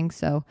suffering.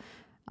 So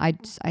I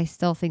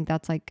still think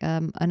that's like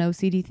an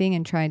OCD thing,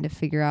 and trying to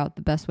figure out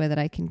the best way that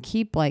I can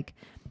keep, like,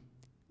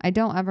 I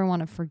don't ever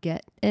want to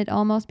forget it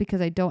almost,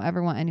 because I don't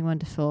ever want anyone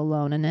to feel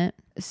alone in it.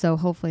 So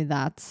hopefully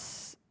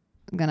that's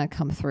gonna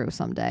come through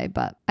someday.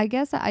 But I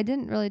guess I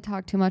didn't really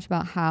talk too much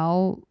about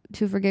how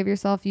to forgive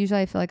yourself. Usually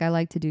I feel like I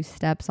like to do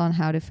steps on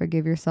how to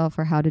forgive yourself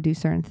or how to do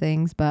certain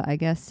things, but I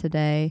guess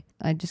today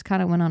I just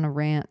kind of went on a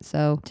rant.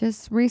 So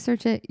just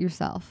research it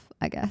yourself,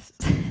 I guess.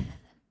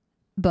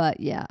 But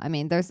yeah, I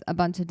mean, there's a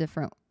bunch of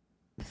different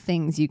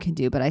things you can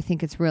do, but I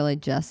think it's really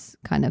just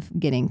kind of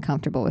getting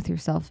comfortable with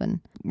yourself and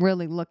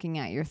really looking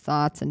at your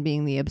thoughts and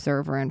being the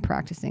observer and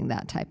practicing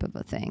that type of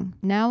a thing.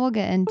 Now we'll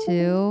get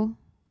into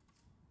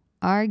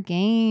our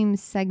game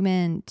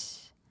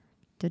segment.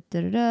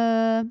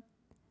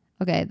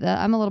 Okay,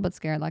 I'm a little bit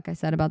scared, like I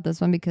said, about this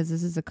one, because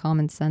this is a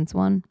common sense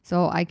one.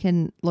 So I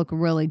can look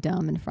really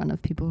dumb in front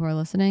of people who are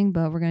listening,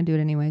 but we're going to do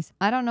it anyways.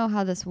 I don't know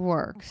how this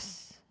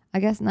works. I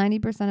guess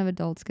 90% of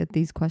adults get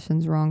these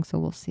questions wrong, so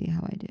we'll see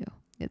how I do.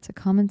 It's a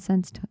common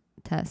sense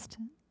test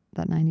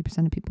that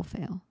 90% of people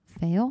fail.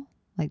 Fail?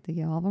 Like they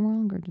get all of them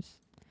wrong, or just...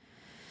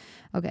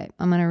 Okay,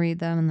 I'm going to read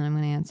them and then I'm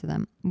going to answer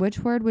them. Which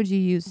word would you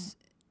use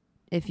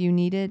if you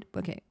needed...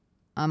 Okay,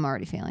 I'm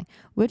already failing.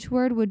 Which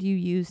word would you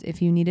use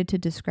if you needed to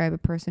describe a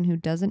person who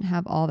doesn't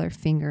have all their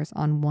fingers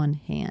on one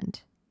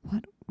hand?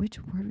 What? Which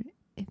word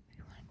if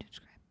you wanted to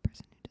describe a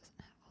person who doesn't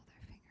have all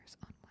their fingers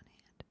on one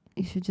hand?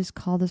 You should just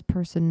call this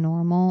person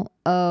normal.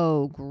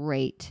 Oh,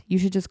 great. You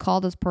should just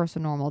call this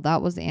person normal.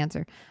 That was the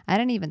answer. I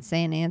didn't even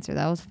say an answer.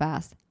 That was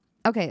fast.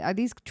 Okay, are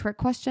these trick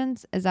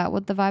questions? Is that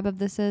what the vibe of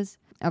this is?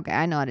 Okay,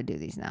 I know how to do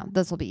these now.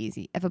 This will be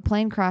easy. If a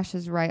plane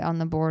crashes right on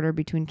the border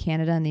between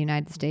Canada and the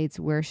United States,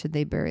 where should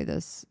they bury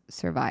this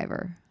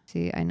survivor?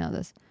 See, I know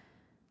this.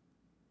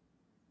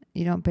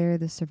 You don't bury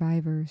the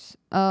survivors.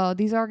 Oh,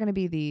 these are going to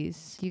be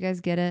these. You guys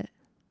get it?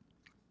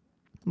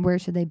 Where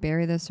should they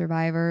bury the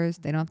survivors?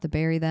 They don't have to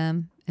bury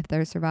them if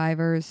they're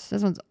survivors.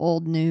 This one's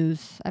old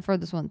news. I've heard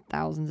this one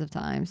thousands of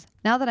times.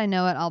 Now that I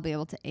know it, I'll be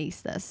able to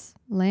ace this.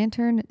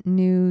 Lantern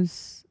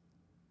news.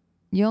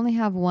 You only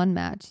have one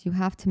match. You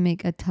have to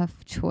make a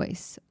tough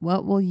choice.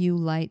 What will you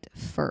light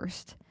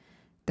first?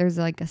 There's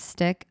like a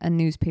stick, a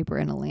newspaper,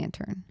 and a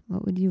lantern.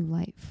 What would you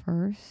light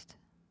first?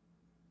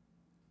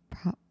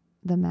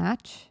 The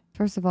match?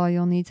 First of all,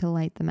 you'll need to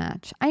light the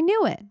match. I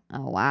knew it.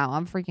 Oh, wow.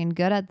 I'm freaking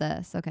good at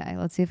this. Okay,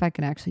 let's see if I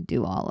can actually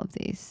do all of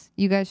these.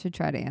 You guys should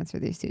try to answer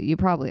these too. You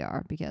probably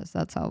are, because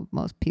that's how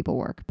most people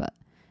work. But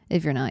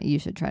if you're not, you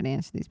should try to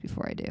answer these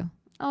before I do.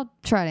 I'll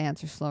try to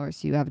answer slower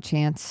so you have a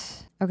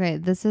chance. Okay,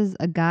 this is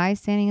a guy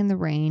standing in the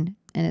rain,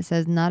 and it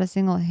says not a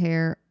single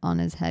hair on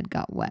his head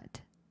got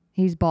wet.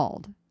 He's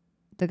bald.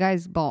 The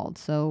guy's bald,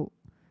 so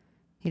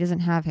he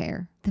doesn't have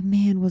hair. The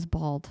man was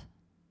bald.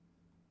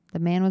 The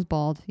man was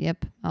bald.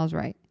 Yep, I was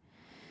right.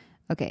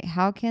 Okay,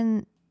 how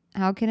can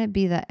it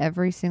be that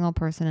every single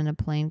person in a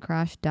plane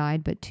crash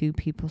died, but 2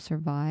 people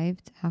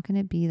survived? How can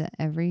it be that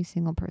every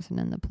single person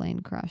in the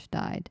plane crash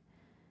died,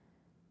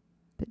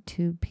 but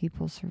 2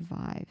 people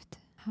survived?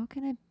 How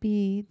can it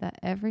be that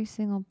every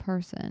single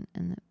person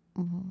in the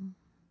plane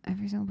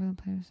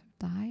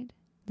died?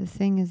 The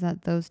thing is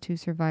that those 2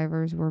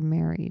 survivors were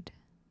married.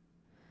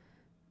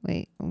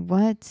 Wait,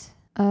 what?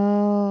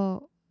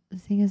 Oh, the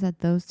thing is that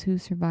those 2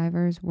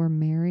 survivors were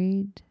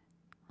married?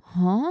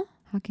 Huh?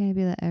 How can it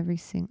be that every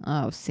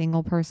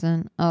single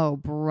person? Oh,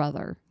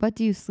 brother. What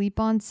do you sleep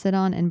on, sit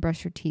on, and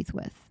brush your teeth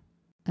with?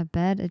 A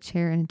bed, a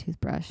chair, and a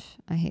toothbrush.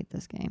 I hate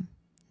this game.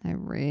 I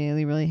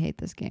really, really hate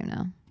this game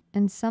now.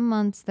 In some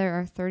months, there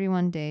are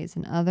 31 days.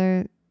 In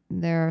other,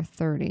 there are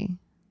 30.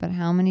 But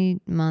how many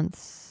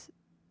months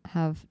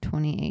have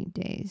 28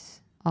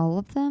 days? All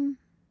of them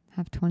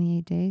have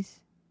 28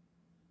 days?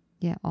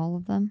 Yeah, all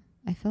of them.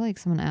 I feel like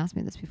someone asked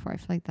me this before. I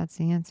feel like that's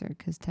the answer,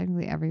 because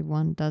technically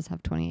everyone does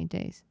have 28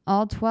 days.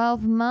 All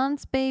 12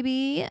 months,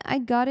 baby. I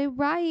got it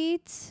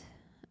right.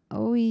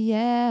 Oh,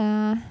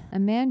 yeah. A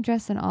man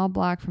dressed in all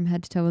black from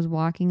head to toe was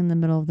walking in the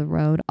middle of the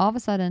road. All of a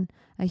sudden,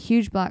 a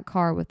huge black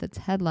car with its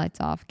headlights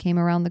off came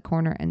around the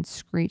corner and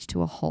screeched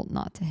to a halt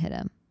not to hit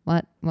him.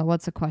 What?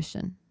 What's the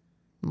question?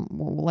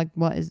 Like,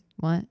 what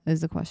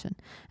is the question?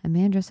 A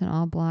man dressed in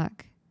all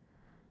black.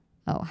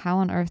 Oh, how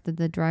on earth did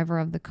the driver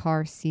of the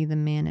car see the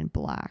man in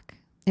black?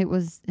 It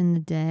was in the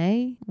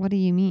day? What do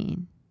you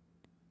mean?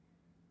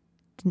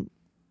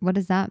 What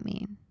does that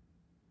mean?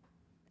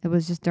 It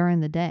was just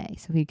during the day,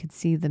 so he could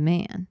see the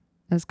man.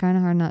 It was kind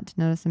of hard not to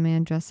notice a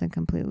man dressed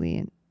completely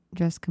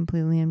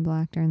in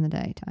black during the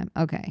daytime.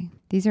 Okay.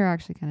 These are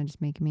actually kind of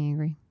just making me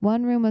angry.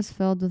 One room was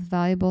filled with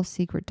valuable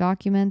secret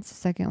documents. The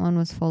second one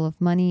was full of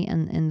money.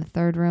 And in the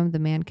third room, the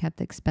man kept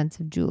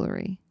expensive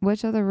jewelry.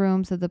 Which of the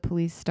rooms did the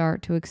police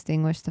start to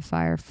extinguish the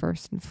fire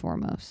first and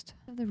foremost?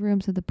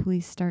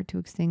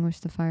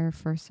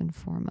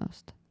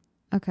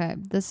 Okay.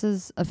 This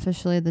is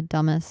officially the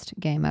dumbest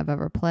game I've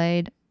ever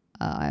played.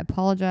 I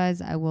apologize.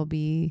 I will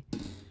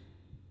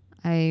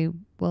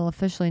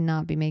officially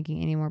not be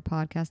making any more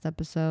podcast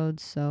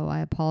episodes, so I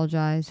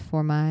apologize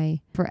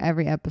for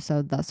every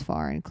episode thus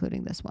far,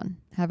 including this one.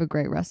 Have a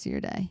great rest of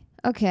your day.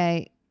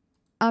 Okay,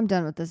 I'm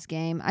done with this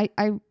game.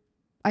 I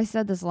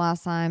said this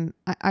last time.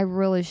 I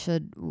really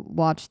should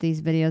watch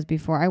these videos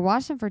before. I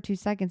watched them for 2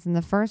 seconds, and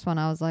the first one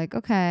I was like,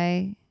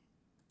 okay.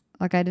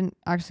 Like, I didn't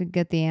actually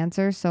get the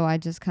answer, so I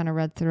just kind of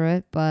read through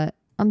it, but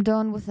I'm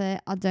done with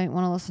it. I don't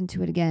want to listen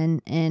to it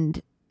again,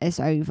 and it's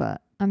over.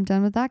 I'm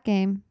done with that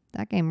game.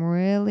 That game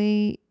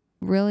really,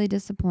 really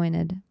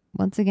disappointed.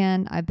 Once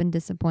again, I've been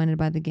disappointed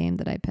by the game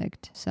that I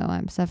picked. So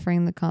I'm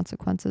suffering the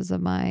consequences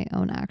of my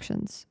own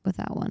actions with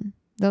that one.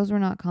 Those were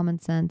not common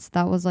sense.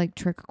 That was like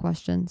trick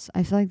questions.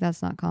 I feel like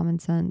that's not common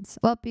sense.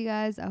 Well, you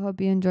guys, I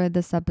hope you enjoyed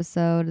this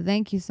episode.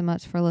 Thank you so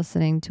much for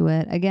listening to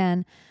it.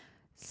 Again,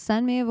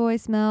 send me a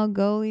voicemail.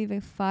 Go leave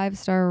a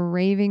 5-star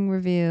raving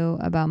review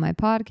about my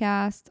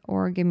podcast,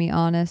 or give me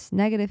honest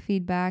negative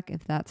feedback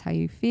if that's how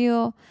you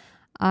feel.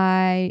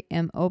 I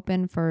am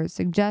open for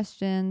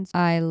suggestions.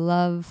 I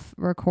love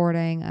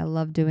recording. I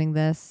love doing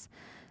this.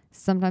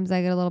 Sometimes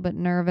I get a little bit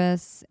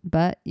nervous,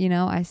 but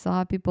I still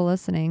have people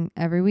listening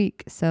every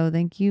week. So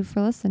thank you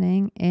for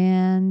listening,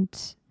 and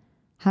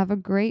have a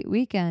great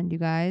weekend, you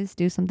guys.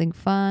 Do something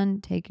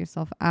fun. Take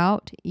yourself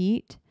out to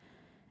eat.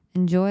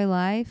 Enjoy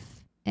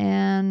life,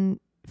 and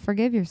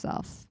forgive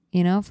yourself,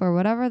 for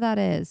whatever that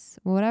is.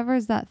 Whatever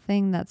is that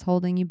thing that's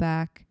holding you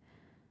back,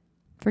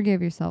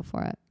 forgive yourself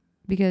for it.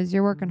 Because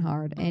you're working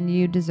hard and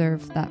you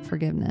deserve that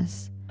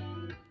forgiveness.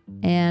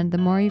 And the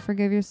more you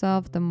forgive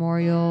yourself, the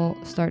more you'll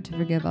start to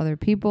forgive other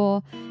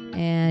people,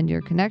 and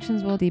your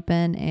connections will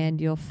deepen,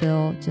 and you'll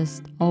feel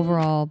just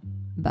overall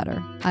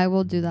better. I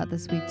will do that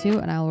this week too,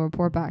 and I will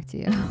report back to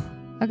you.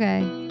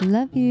 Okay.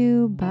 Love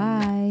you.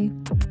 Bye.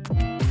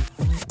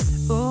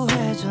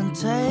 우회전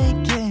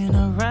taking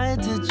a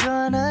ride to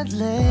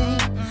journey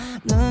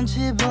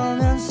눈치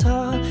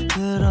보면서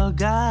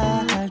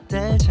들어가 할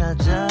때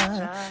찾아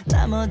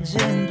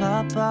나머진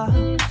바빠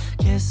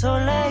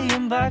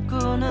개설레임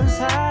바꾸는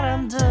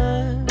사람들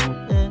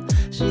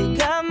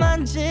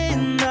시간만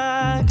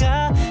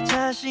지나가